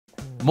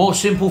More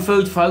simple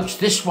food, folks.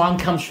 This one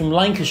comes from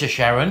Lancashire,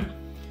 Sharon.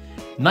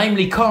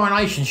 Namely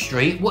Coronation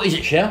Street. What is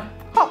it, Sharon?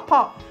 Hot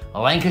pot. A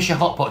Lancashire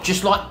hot pot,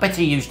 just like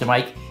Betty used to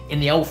make in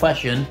the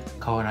old-fashioned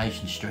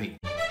Coronation Street.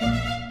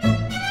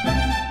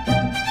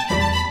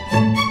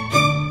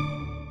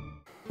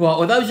 Right,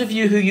 well, those of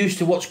you who used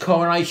to watch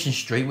Coronation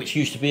Street, which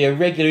used to be a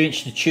regular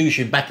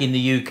institution back in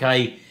the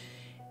UK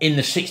in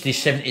the 60s,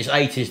 70s,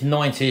 80s,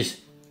 90s,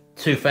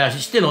 2000s.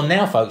 It's still on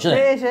now, folks, isn't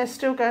it? It is, yeah,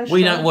 still going strong.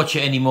 We don't watch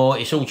it anymore.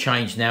 It's all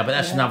changed now, but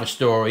that's another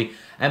story.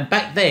 And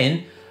back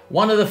then,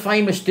 one of the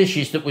famous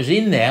dishes that was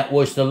in there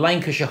was the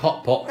Lancashire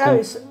hot pot. Oh,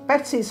 it's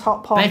Betty's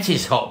hot pot.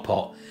 Betty's hot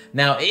pot.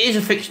 Now, it is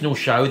a fictional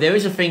show. There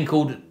is a thing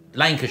called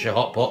Lancashire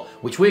hot pot,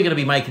 which we're going to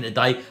be making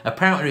today.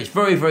 Apparently, it's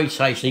very, very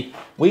tasty.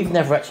 We've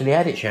never actually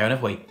had it, Sharon,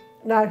 have we?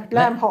 No,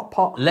 lamb hot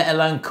pot. Let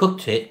alone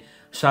cooked it.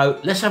 So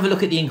let's have a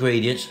look at the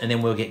ingredients and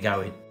then we'll get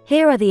going.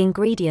 Here are the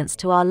ingredients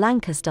to our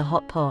Lancaster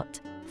hot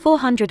pot.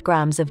 400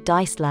 grams of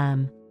diced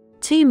lamb,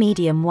 2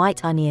 medium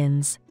white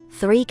onions,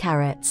 3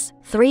 carrots,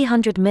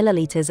 300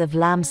 milliliters of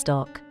lamb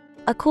stock,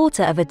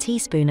 1/4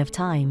 teaspoon of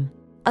thyme,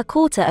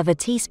 1/4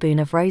 teaspoon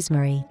of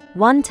rosemary,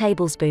 1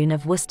 tablespoon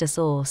of Worcestershire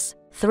sauce,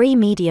 3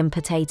 medium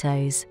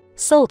potatoes,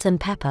 salt and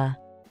pepper.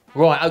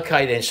 Right,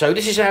 okay then. So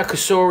this is our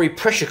Kasori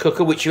pressure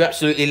cooker, which you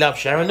absolutely love,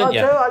 Sharon, don't you?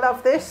 I do, I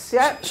love this,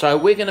 yeah. So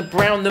we're going to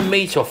brown the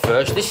meat off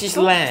first. This is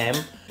lamb.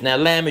 Now,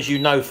 lamb, as you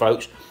know,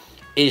 folks,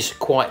 is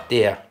quite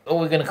dear. Oh,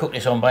 we're going to cook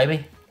this on,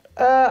 baby?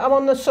 I'm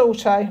on the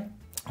saute.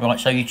 Right,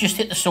 so you just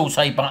hit the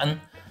saute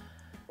button.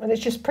 And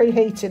it's just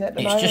preheating at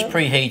the moment. It's just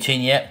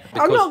preheating, yeah.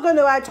 I'm not going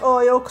to add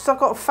oil because I've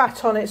got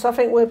fat on it, so I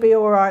think we'll be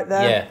all right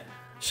there. Yeah.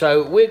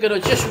 So we're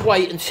going to just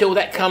wait until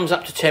that comes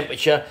up to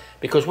temperature,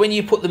 because when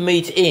you put the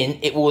meat in,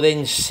 it will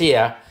then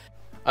sear.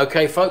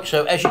 Okay, folks,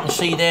 so as you can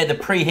see there, the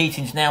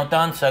preheating's now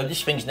done, so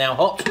this thing's now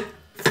hot.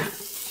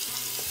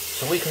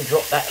 So we can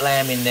drop that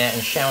lamb in there,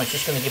 and Sharon's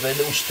just going to give it a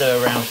little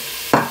stir around,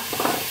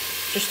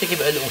 just to give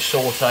it a little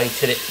saute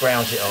till it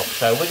browns it off.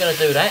 So we're going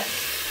to do that.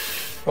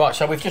 Right,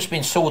 so we've just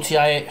been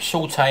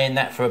sauteing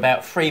that for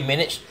about 3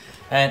 minutes,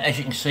 and as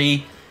you can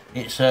see,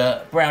 it's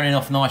browning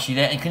off nicely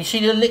there. And can you see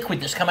the liquid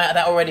that's come out of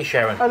that already,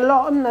 Sharon? A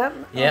lot on that.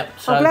 Yeah.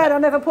 So I'm glad I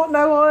never put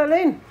no oil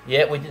in.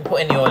 Yeah, we didn't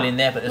put any oil in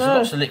there, but there's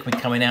lots of liquid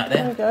coming out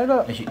there. There we go,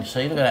 look. As you can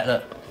see, look at that,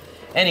 look.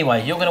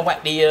 Anyway, you're going to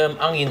whack the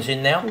onions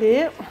in now.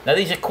 Yeah. Now,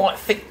 these are quite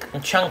thick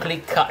and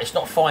chunkily cut. It's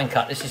not fine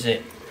cut, this is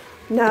it.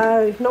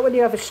 No, not when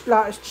you have a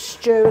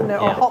stew in there,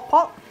 or a hot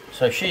pot.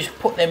 So she's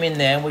put them in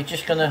there, and we're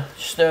just going to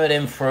stir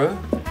them through.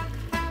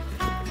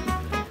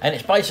 And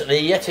it's basically,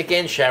 yet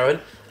again, Sharon,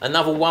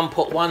 another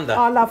one-pot wonder.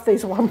 I love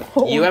these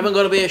one-pot. You haven't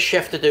got to be a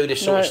chef to do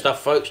this sort of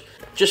stuff, folks.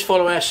 Just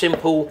follow our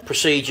simple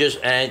procedures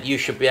and you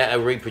should be able to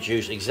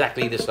reproduce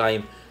exactly the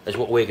same as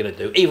what we're going to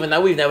do, even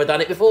though we've never done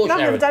it before, Sharon.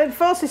 I've never done it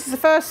before, so this is the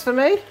first for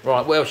me.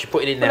 Right, what else you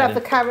putting in we'll now? We'll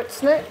have the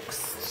carrots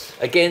next.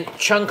 Again,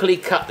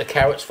 chunkily cut the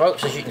carrots,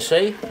 folks, as you can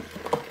see.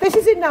 This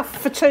is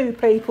enough for 2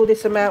 people,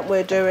 this amount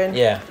we're doing.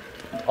 Yeah.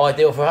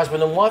 Ideal for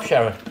husband and wife,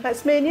 Sharon.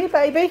 That's me and you,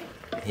 baby.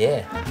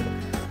 Yeah.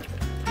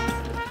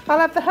 I'll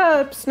have the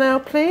herbs now,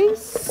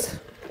 please.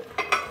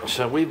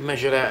 So we've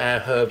measured out our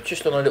herb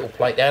just on a little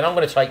plate there, and I'm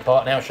going to take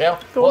part now, Shell.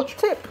 Watch.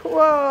 Tip.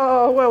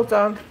 Whoa, well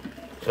done.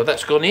 So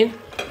that's gone in.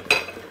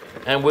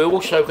 And we're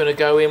also going to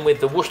go in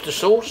with the Worcestershire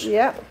sauce.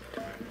 Yep.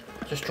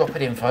 Just drop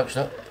it in, folks,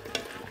 look.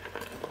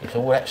 It's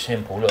all that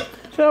simple, look.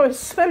 So it's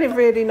smelling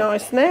really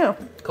nice now.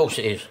 Of course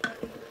it is.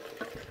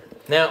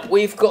 Now,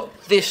 we've got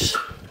this,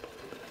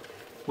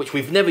 which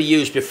we've never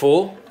used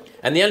before.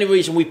 And the only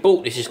reason we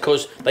bought this is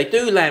because they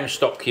do lamb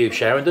stock cubes,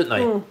 Sharon, don't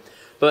they? Mm.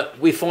 But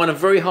we find them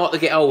very hard to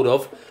get hold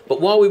of.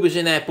 But while we was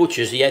in our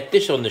butcher's, he had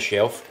this on the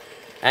shelf.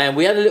 And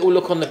we had a little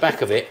look on the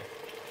back of it.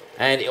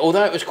 And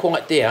although it was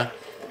quite dear,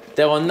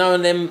 there are none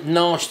of them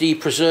nasty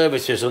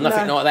preservatives or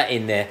nothing like that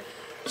in there.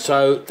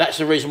 So that's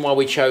the reason why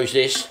we chose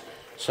this.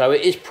 So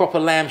it is proper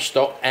lamb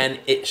stock and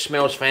it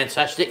smells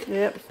fantastic.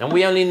 Yep. And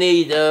we only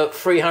need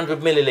 300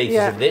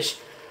 millilitres of this.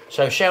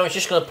 So Sharon's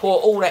just going to pour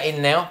all that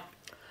in now.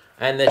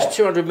 And there's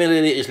 200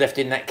 millilitres left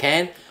in that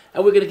can.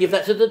 And we're going to give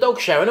that to the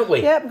dog, Sharon, aren't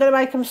we? Yep, I'm going to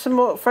make them some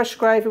more fresh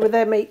gravy with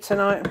their meat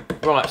tonight.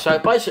 Right, so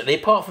basically,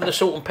 apart from the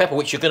salt and pepper,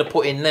 which you're going to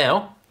put in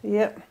now.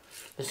 Yep.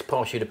 Let's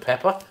pass you the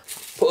pepper.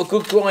 Put a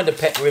good grind of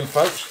pepper in,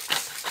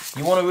 folks.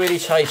 You want to really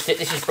taste it.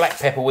 This is black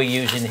pepper we're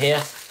using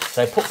here.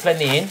 So put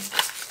plenty in.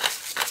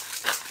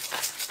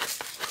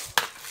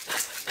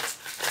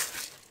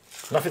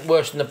 Nothing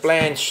worse than a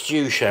bland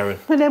stew, Sharon.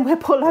 And then we'll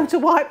put loads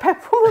of white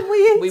pepper when we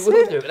eat it. We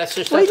will do it. That's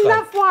just we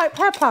love white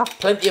pepper.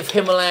 Plenty of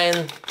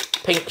Himalayan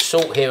pink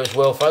salt here as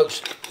well,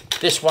 folks.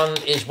 This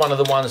one is one of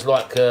the ones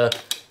like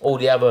all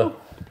the other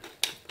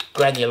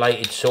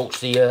granulated salts,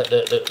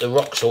 the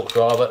rock salts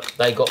rather.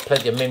 They got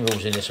plenty of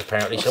minerals in this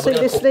apparently. So see,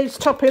 this needs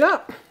topping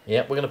up.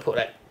 Yeah, we're going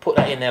to put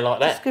that in there like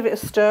that. Let's give it a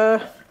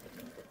stir.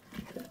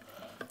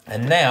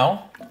 And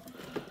now,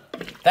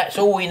 that's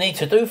all we need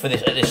to do for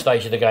this at this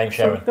stage of the game,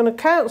 Sharon. So we're going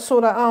to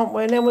cancel that, aren't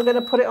we? And then we're going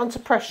to put it onto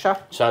pressure.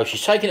 So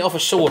she's taking it off a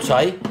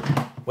saute.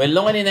 We're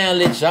lining our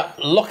lids up,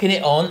 locking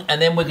it on,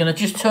 and then we're going to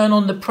just turn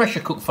on the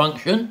pressure cook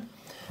function.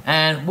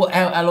 And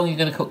how long are you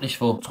going to cook this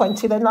for?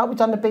 20 then, like we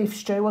done the beef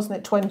stew, wasn't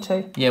it?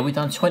 20. Yeah, we've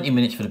done 20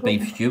 minutes for the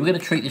beef stew. We're going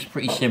to treat this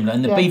pretty similar.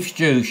 And the beef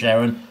stew,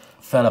 Sharon,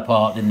 fell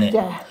apart, didn't it?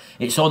 Yeah.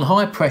 It's on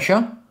high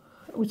pressure.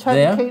 We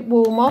take the keep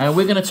warm off. And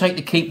we're going to take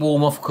the keep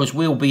warm off because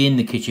we'll be in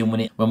the kitchen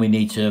when we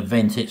need to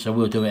vent it, so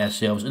we'll do it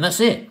ourselves. And that's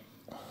it.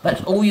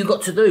 That's all you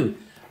got to do.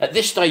 At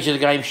this stage of the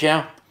game,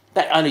 Shao,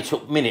 that only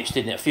took minutes,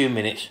 didn't it? A few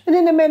minutes. And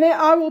in a minute,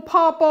 I will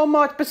parboil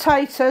my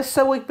potatoes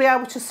so we'll be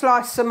able to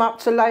slice them up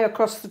to lay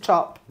across the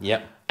top.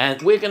 Yep.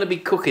 And we're going to be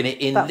cooking it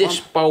in this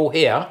bowl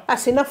here.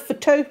 That's enough for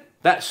two.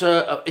 That's,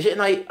 is it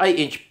an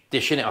 8-inch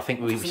dish, isn't it? I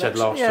think we said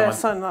last time. Yeah,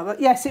 something like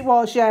that. Yes, it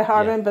was,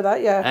 I remember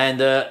that, yeah. And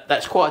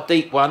that's quite a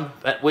deep one.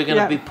 We're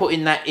going to be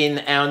putting that in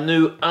our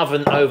new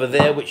oven over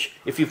there, which,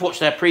 if you've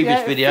watched our previous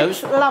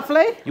videos,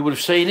 lovely. You would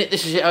have seen it.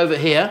 This is it over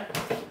here.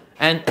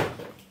 And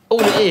all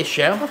it is,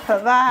 Shell. Look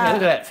at that. Yeah,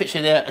 look at that. Fits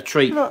in there a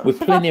treat Look, with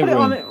plenty of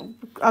room.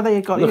 Oh, there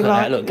you go. Look at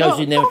that. Look, goes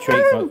in there a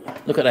treat,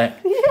 folks. Look at that.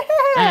 Yeah.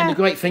 And the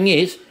great thing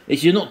is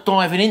you're not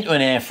diving into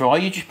an air fryer.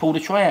 You just pull the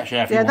tray out,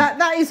 Shell. Yeah,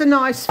 that is a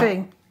nice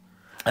thing.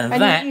 And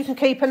that you can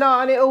keep an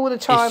eye on it all the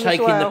time is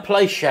taking the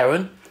place,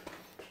 Sharon,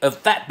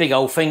 of that big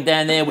old thing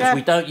down there, which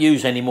we don't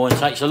use anymore and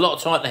takes a lot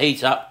of time to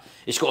heat up.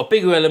 It's got a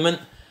bigger element.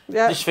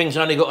 Yeah. This thing's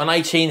only got an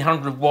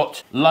 1800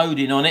 watt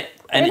loading on it.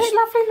 And Isn't it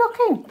lovely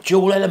looking?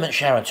 Dual element,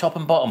 Sharon, top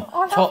and bottom. I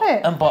love top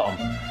it. and bottom.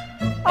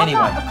 I'm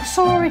like a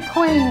Kasori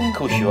queen. Of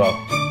course you are.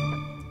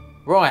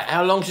 Right,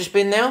 how long's this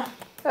been now?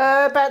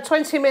 About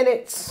 20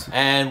 minutes.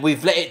 And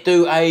we've let it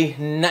do a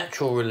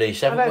natural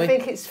release, haven't we? I don't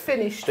think it's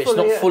finished. But it's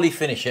not fully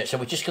finished yet, so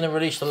we're just going to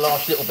release the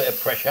last little bit of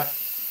pressure.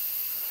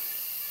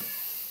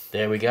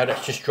 There we go,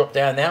 that's just dropped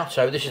down now.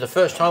 So this is the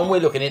first time we're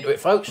looking into it,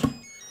 folks.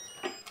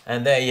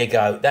 And there you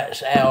go,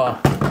 that's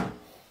our...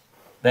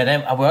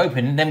 we're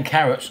hoping them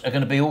carrots are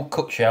going to be all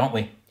cooked, aren't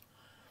we? Do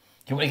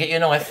you want to get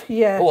your knife?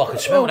 Yeah. Oh, I can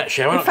smell that,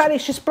 Sharon. In fact,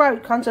 it's just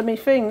broke under me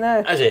thing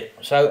there. Has it?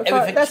 So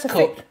everything's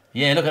cooked.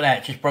 Yeah, look at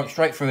that, just broke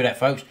straight through that,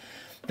 folks.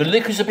 The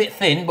liquor's a bit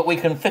thin, but we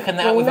can thicken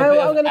that up with a bit of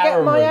arrowroot. I'm going to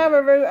get my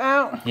arrowroot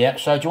out. Yeah,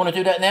 so do you want to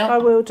do that now? I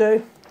will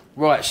do.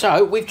 Right,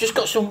 so we've just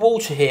got some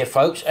water here,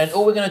 folks, and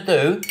all we're going to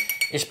do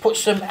is put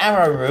some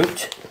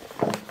arrowroot.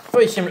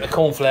 Very similar to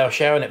cornflour,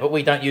 Sharon, but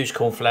we don't use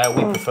cornflour,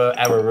 we prefer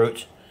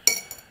arrowroot.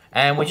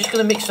 And we're just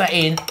going to mix that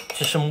in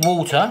to some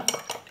water.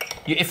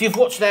 If you've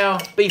watched our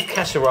beef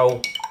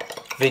casserole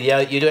video,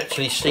 you'd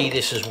actually see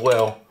this as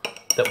well,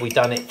 that we've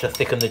done it to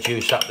thicken the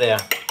juice up there.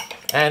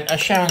 And as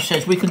Sharon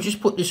says, we can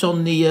just put this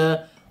on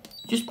the,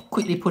 just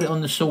quickly put it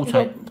on the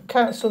saute.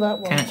 Cancel that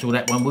one. Cancel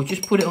that one. We'll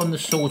just put it on the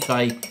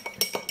saute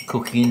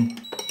cooking,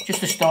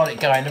 just to start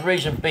it going. The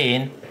reason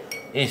being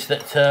is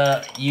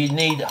that you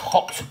need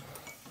hot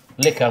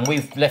liquor, and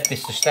we've left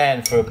this to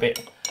stand for a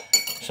bit.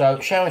 So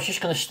Sharon's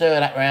just going to stir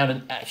that around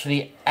and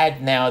actually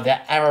add now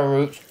that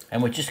arrowroot,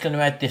 and we're just going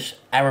to add this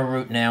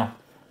arrowroot now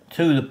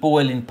to the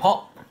boiling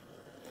pot.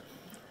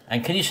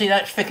 And can you see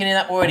that's thickening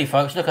up already,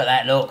 folks? Look at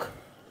that, look.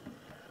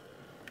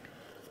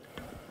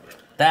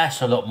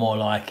 That's a lot more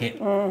like it.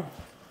 And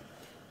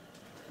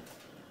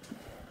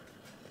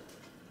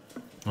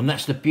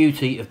that's the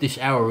beauty of this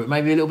arrowroot.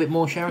 Maybe a little bit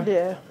more, Sharon?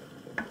 Yeah.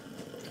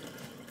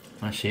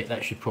 That's it.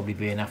 That should probably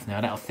be enough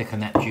now. That'll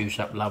thicken that juice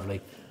up lovely.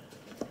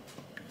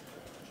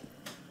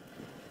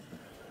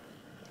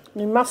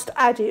 You must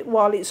add it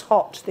while it's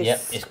hot.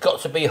 Yep, it's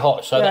got to be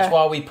hot. So that's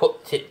why we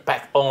put it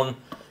back on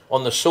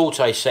the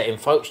saute setting,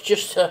 folks,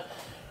 just to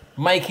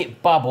make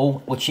it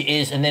bubble, which it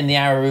is, and then the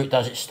arrowroot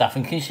does its stuff.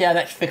 And can you see how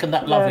that's thickened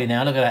up lovely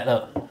now? Look at that,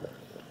 look.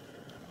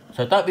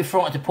 So don't be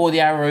frightened to pour the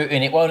arrowroot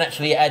in. It won't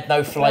actually add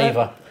no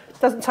flavour.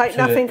 Doesn't take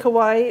nothing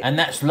away. And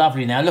that's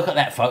lovely now. Look at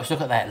that, folks.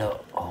 Look at that,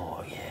 look.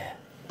 Oh, yeah.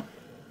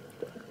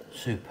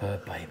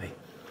 Superb, baby.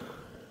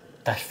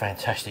 That's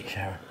fantastic,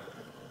 Sharon.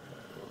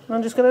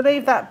 I'm just going to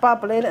leave that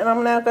bubbling, and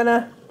I'm now going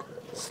to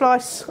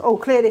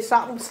clear this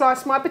up and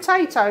slice my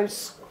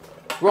potatoes.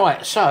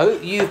 Right, so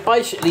you've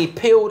basically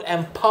peeled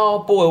and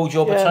parboiled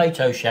your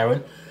potatoes,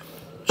 Sharon,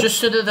 just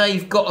so that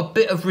they've got a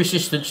bit of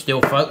resistance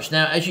still, folks.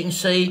 Now, as you can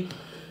see,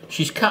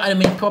 she's cutting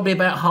them in probably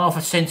about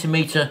 1/2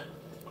 centimetre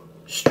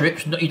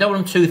strips. You don't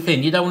want them too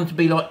thin. You don't want them to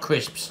be like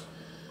crisps.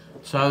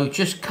 So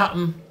just cut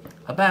them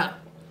about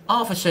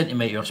 1/2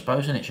 centimetre, I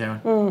suppose, isn't it,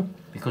 Sharon?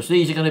 Because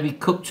these are going to be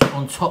cooked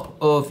on top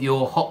of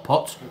your hot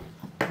pot.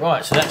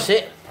 Right, so that's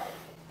it.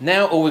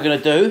 Now all we're going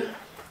to do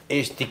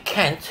is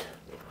decant.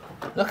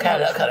 Look at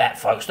that,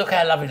 folks. Look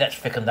how lovely that's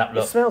thickened up.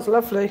 Look. It smells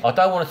lovely. I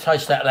don't want to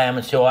taste that lamb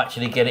until I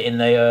actually get it in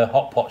the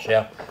hot pot,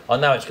 Shell. I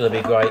know it's going to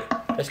be great.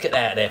 Let's get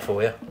that out of there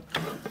for you.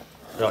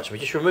 Right, so we're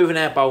just removing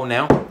our bowl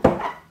now.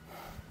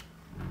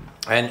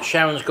 And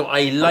Sharon's got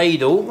a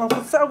ladle. I'm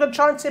going to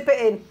try and tip it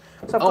in.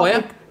 So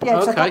I've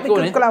got so I've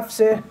got the gloves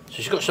here. So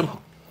she's got some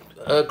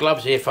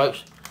gloves here,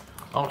 folks.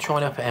 I'll try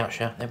and help it out,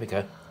 Sharon. There we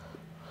go.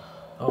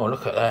 Oh,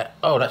 look at that.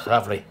 Oh, that's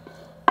lovely.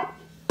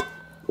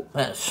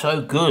 That's so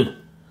good.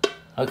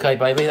 Okay,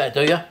 baby,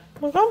 that'll do you?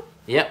 Okay.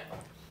 Yep.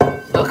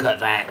 Look at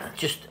that.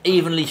 Just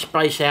evenly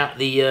space out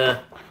the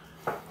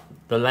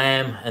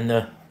lamb and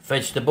the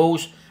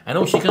vegetables. And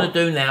all she's going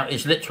to do now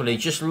is literally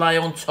just lay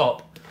on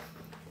top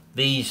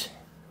these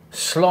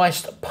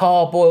sliced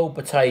parboiled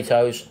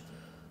potatoes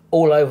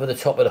all over the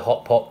top of the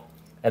hot pot,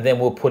 and then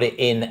we'll put it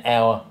in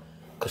our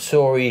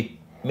Kasori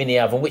mini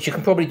oven, which you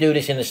can probably do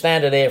this in the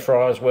standard air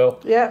fryer as well.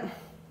 Yeah.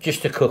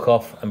 Just to cook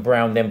off and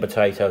brown them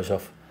potatoes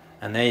off.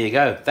 And there you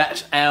go.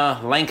 That's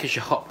our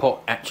Lancashire hot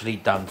pot actually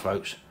done,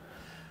 folks.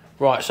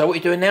 Right, so what are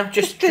you doing now?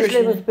 Just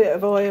drizzling with a bit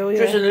of oil, yeah.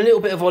 Drizzling a little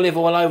bit of olive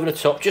oil over the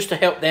top, just to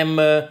help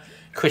them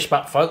crisp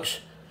up, folks.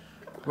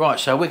 Right,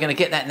 so we're going to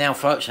get that now,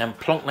 folks, and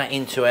plonk that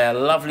into our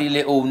lovely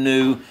little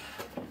new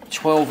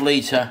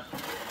 12-litre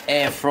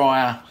air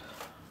fryer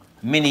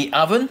mini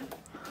oven.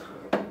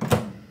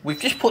 We've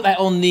just put that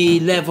on the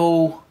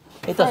level,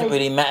 it doesn't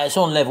really matter, it's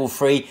on level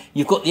 3.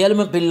 You've got the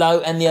element below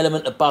and the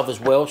element above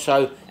as well.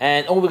 So,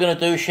 and all we're going to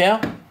do,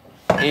 Shell,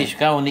 is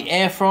go on the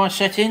air fryer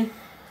setting.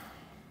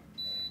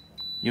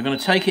 You're going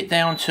to take it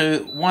down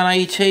to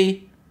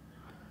 180.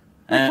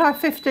 We'll try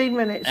 15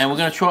 minutes. And we're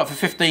going to try it for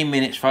 15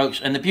 minutes,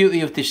 folks. And the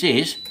beauty of this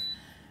is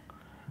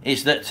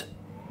that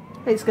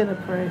it's going to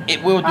pre.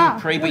 It will do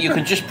pre, but you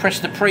can just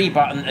press the pre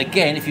button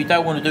again if you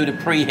don't want to do the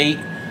preheat,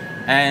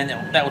 and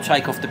that will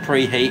take off the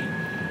preheat.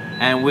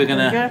 And we're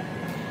going to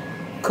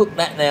cook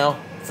that now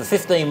for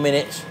 15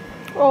 minutes.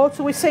 Or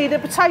till we see the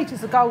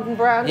potatoes are golden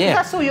brown. Yeah.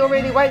 That's all you're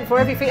really waiting for.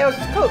 Everything else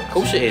is cooked. Of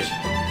course it is.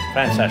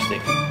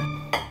 Fantastic.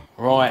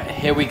 Right,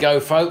 here we go,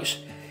 folks.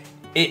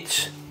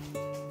 It's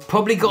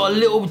probably got a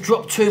little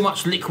drop too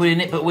much liquid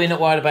in it, but we're not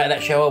worried about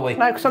that, Shell, are we?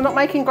 No, because I'm not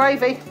making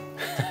gravy.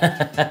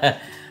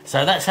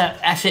 So that's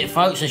it,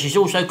 folks. And she's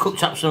also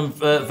cooked up some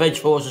veg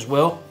for us as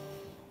well.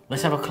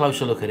 Let's have a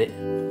closer look at it.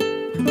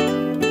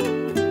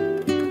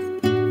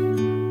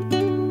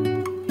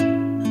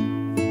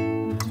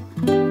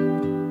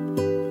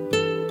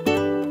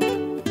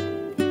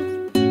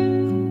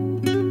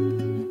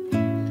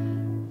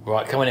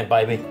 Right, come on in,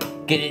 baby.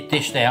 Get it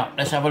dished out.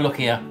 Let's have a look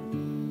here.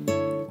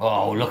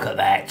 Oh, look at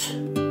that.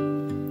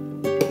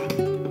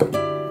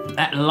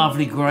 That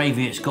lovely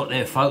gravy it's got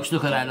there, folks.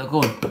 Look at that, look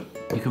good.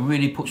 You can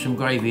really put some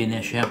gravy in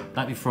there, Shell.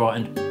 Don't be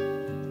frightened.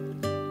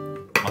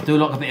 I do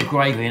like a bit of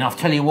gravy, and I'll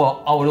tell you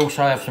what, I will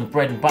also have some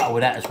bread and butter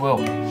with that as well.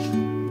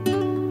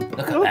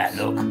 Look at that,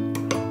 look.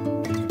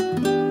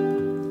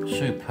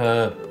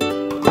 Superb.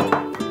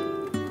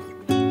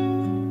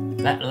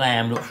 That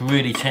lamb looks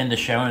really tender,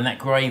 Sharon, and that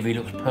gravy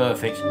looks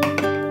perfect.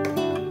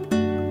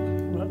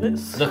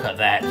 Look at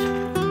that.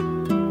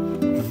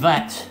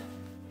 That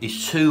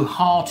is 2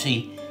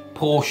 hearty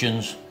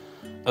portions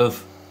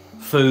of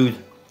food,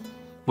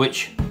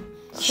 which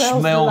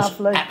smells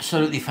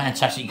absolutely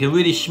fantastic. You can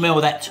really smell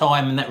that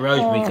thyme and that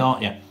rosemary,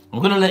 can't you? I'm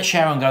going to let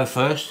Sharon go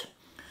first.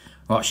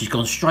 Right, she's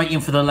gone straight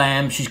in for the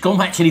lamb. She's gone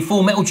actually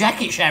full metal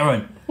jacket,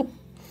 Sharon.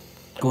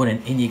 Go on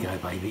in you go,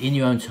 baby, in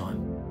your own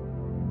time.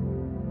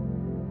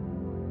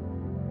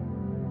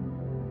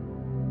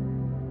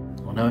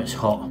 I know it's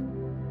hot,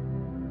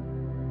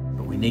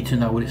 but we need to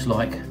know what it's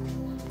like.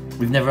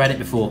 We've never had it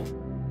before.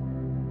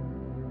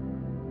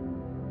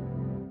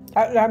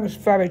 That lamb is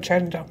very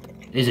tender.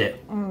 Is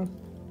it? Mm.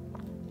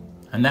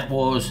 And that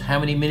was how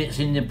many minutes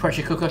in the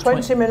pressure cooker?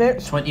 20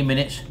 minutes. 20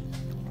 minutes.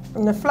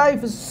 And the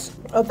flavours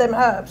of them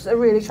herbs are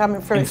really coming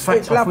through. In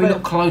fact, if we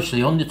look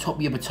closely on the top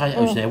of your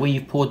potatoes there, where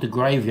you've poured the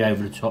gravy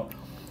over the top,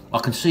 I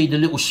can see the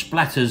little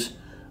splatters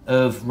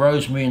of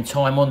rosemary and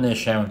thyme on there,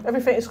 Sharon.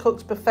 Everything is cooked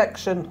to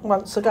perfection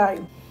once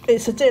again.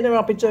 It's a dinner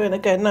I'll be doing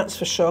again, that's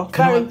for sure.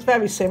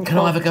 Very simple. Can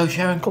I have a go,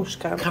 Sharon? Of course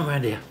you can. Come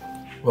round here.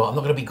 Right, I'm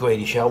not going to be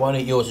greedy, Sharon. I won't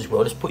eat yours as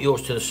well. Let's put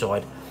yours to the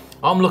side.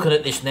 I'm looking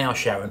at this now,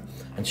 Sharon,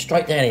 and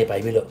straight down here,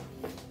 baby, look.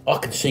 I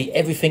can see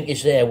everything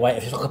is there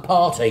waiting. It's like a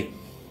party.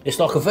 It's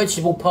like a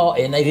vegetable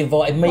party, and they've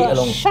invited me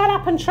along. Shut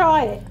up and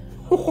try it.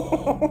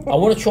 I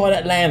want to try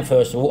that lamb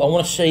first of all. I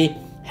want to see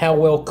how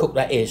well cooked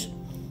that is.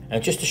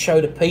 And just to show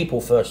the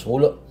people, first of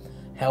all, look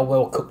how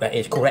well cooked that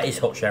is. Cool, that is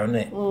hot, Sharon,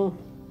 isn't it? Mm.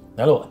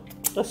 Now look.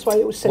 That's why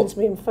it always sends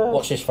me in first.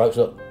 Watch this, folks,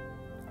 look.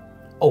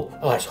 Oh,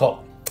 it's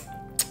hot.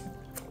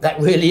 That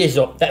really is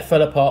hot. That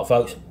fell apart,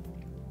 folks.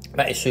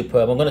 That is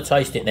superb. I'm going to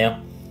taste it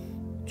now.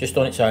 Just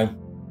on its own.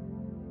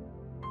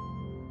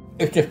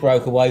 It just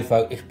broke away,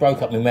 folks. It's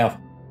broke up my mouth.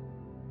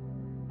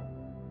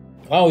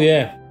 Oh,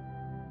 yeah.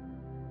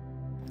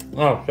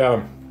 Oh,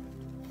 Sharon.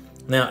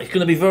 Now, it's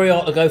going to be very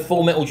hard to go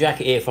full metal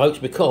jacket here, folks,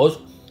 because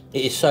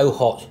it is so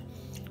hot.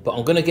 But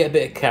I'm going to get a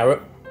bit of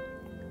carrot,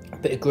 a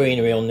bit of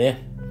greenery on there.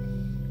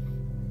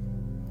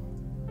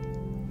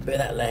 A bit of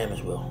that lamb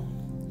as well.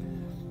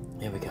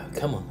 There we go.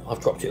 Come on.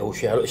 I've dropped it all,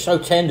 Sharon. It's so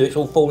tender, it's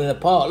all falling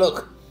apart.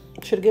 Look.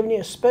 Should have given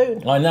you a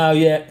spoon. I know,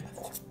 yeah.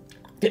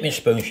 Get me a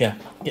spoon, Sharon.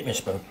 Get me a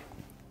spoon.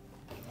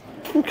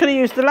 You could have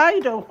used the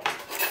ladle.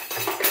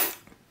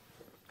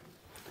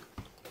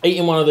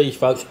 Eating one of these,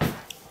 folks,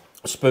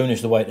 a spoon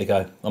is the way to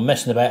go. I'm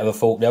messing about with a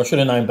fork there. I should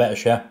have known better,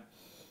 Sharon.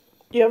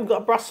 You haven't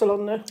got a Brussels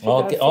on there.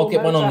 I'll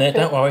get one on there,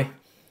 don't worry.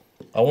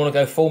 I want to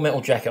go full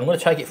metal jacket. I'm going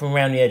to take it from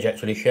around the edge,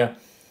 actually, Sharon.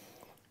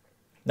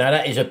 Now,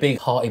 that is a big,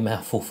 hearty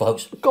mouthful,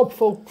 folks.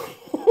 Gobful.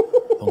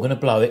 I'm going to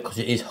blow it because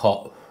it is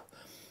hot.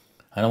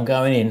 And I'm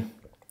going in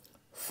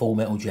full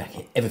metal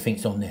jacket.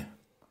 Everything's on there.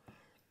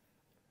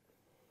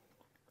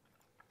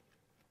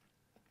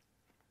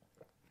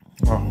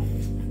 Oh.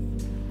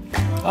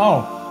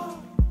 Oh.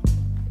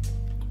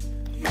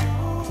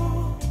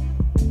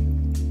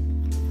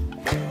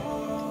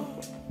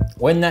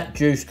 When that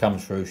juice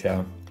comes through,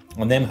 Sharon,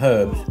 and them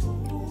herbs,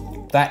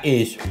 that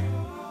is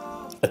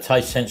a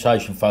taste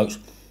sensation, folks.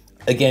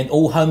 Again,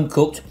 all home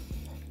cooked,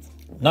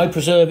 no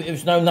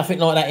preservatives, no nothing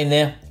like that in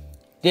there.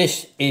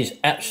 This is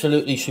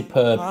absolutely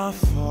superb.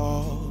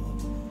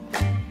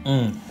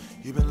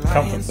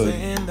 Comfort food.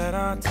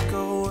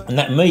 And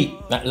that meat,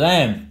 that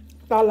lamb.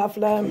 I love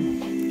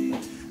lamb.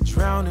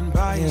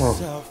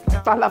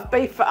 I love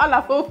beef. I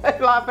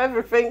love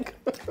everything.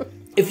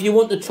 If you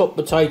want the top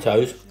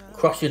potatoes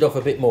crusted off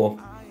a bit more,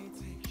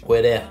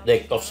 where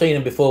I've seen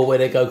them before where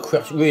they go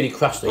really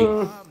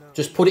crusty.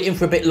 Just put it in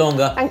for a bit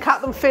longer. And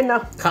cut them thinner.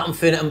 Cut them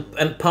thinner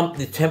and pump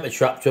the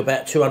temperature up to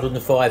about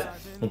 205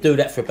 and do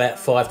that for about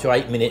 5 to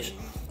 8 minutes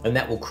and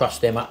that will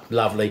crust them up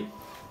lovely.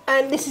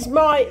 And this is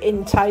my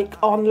intake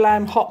on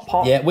lamb hot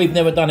pot. Yeah, we've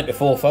never done it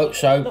before, folks,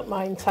 so not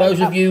my intake.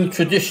 Those of you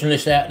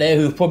traditionalists out there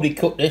who've probably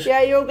cooked this.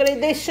 Yeah, you're going to,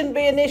 this shouldn't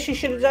be an this, you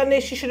should have done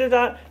this, you should have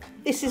done.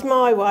 This is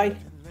my way.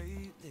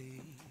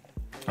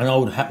 And I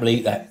would happily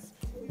eat that,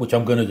 which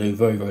I'm going to do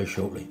very, very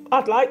shortly.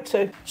 I'd like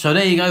to. So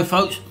there you go,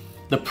 folks.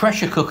 The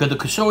pressure cooker, the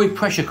Kasori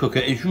pressure cooker,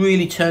 is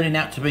really turning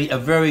out to be a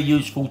very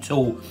useful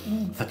tool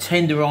for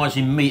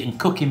tenderising meat and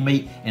cooking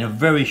meat in a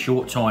very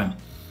short time.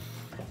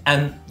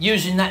 And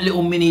using that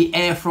little mini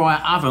air fryer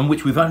oven,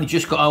 which we've only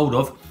just got hold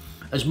of,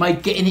 has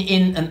made getting it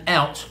in and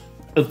out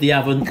of the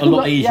oven a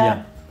lot easier.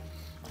 Yeah.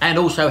 And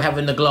also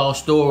having the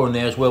glass door on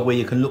there as well, where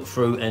you can look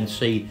through and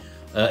see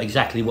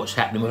exactly what's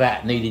happening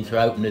without needing to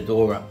open the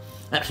door up.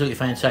 Absolutely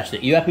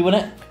fantastic. You happy with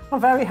it?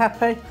 I'm very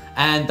happy.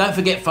 And don't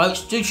forget,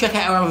 folks, do check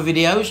out our other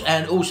videos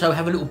and also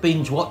have a little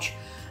binge watch.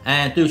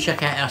 And do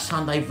check out our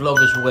Sunday vlog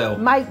as well.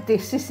 Make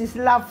this is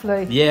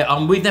lovely.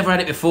 Yeah, we've never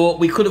had it before.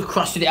 We could have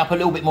crusted it up a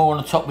little bit more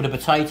on the top with the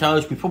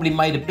potatoes. We probably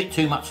made a bit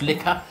too much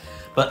liquor,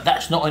 but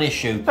that's not an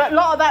issue. But a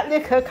lot of that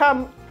liquor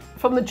come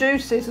from the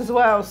juices as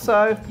well,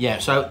 so. Yeah,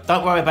 so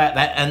don't worry about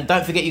that. And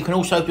don't forget, you can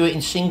also do it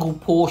in single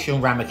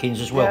portion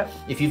ramekins as well. Yeah.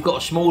 If you've got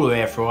a smaller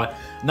air fryer,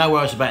 no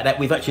worries about that.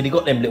 We've actually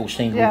got them little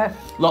single,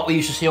 like we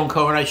used to see on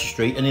Coronation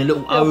Street, and the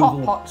little oval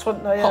hot pots,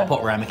 weren't they? Hot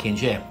pot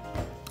ramekins, yeah.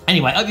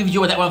 Anyway, hope you've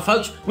enjoyed that one,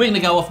 folks. We're going to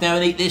go off now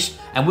and eat this,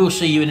 and we'll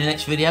see you in the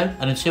next video.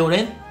 And until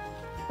then,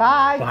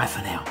 bye. Bye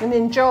for now. And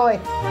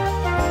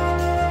enjoy.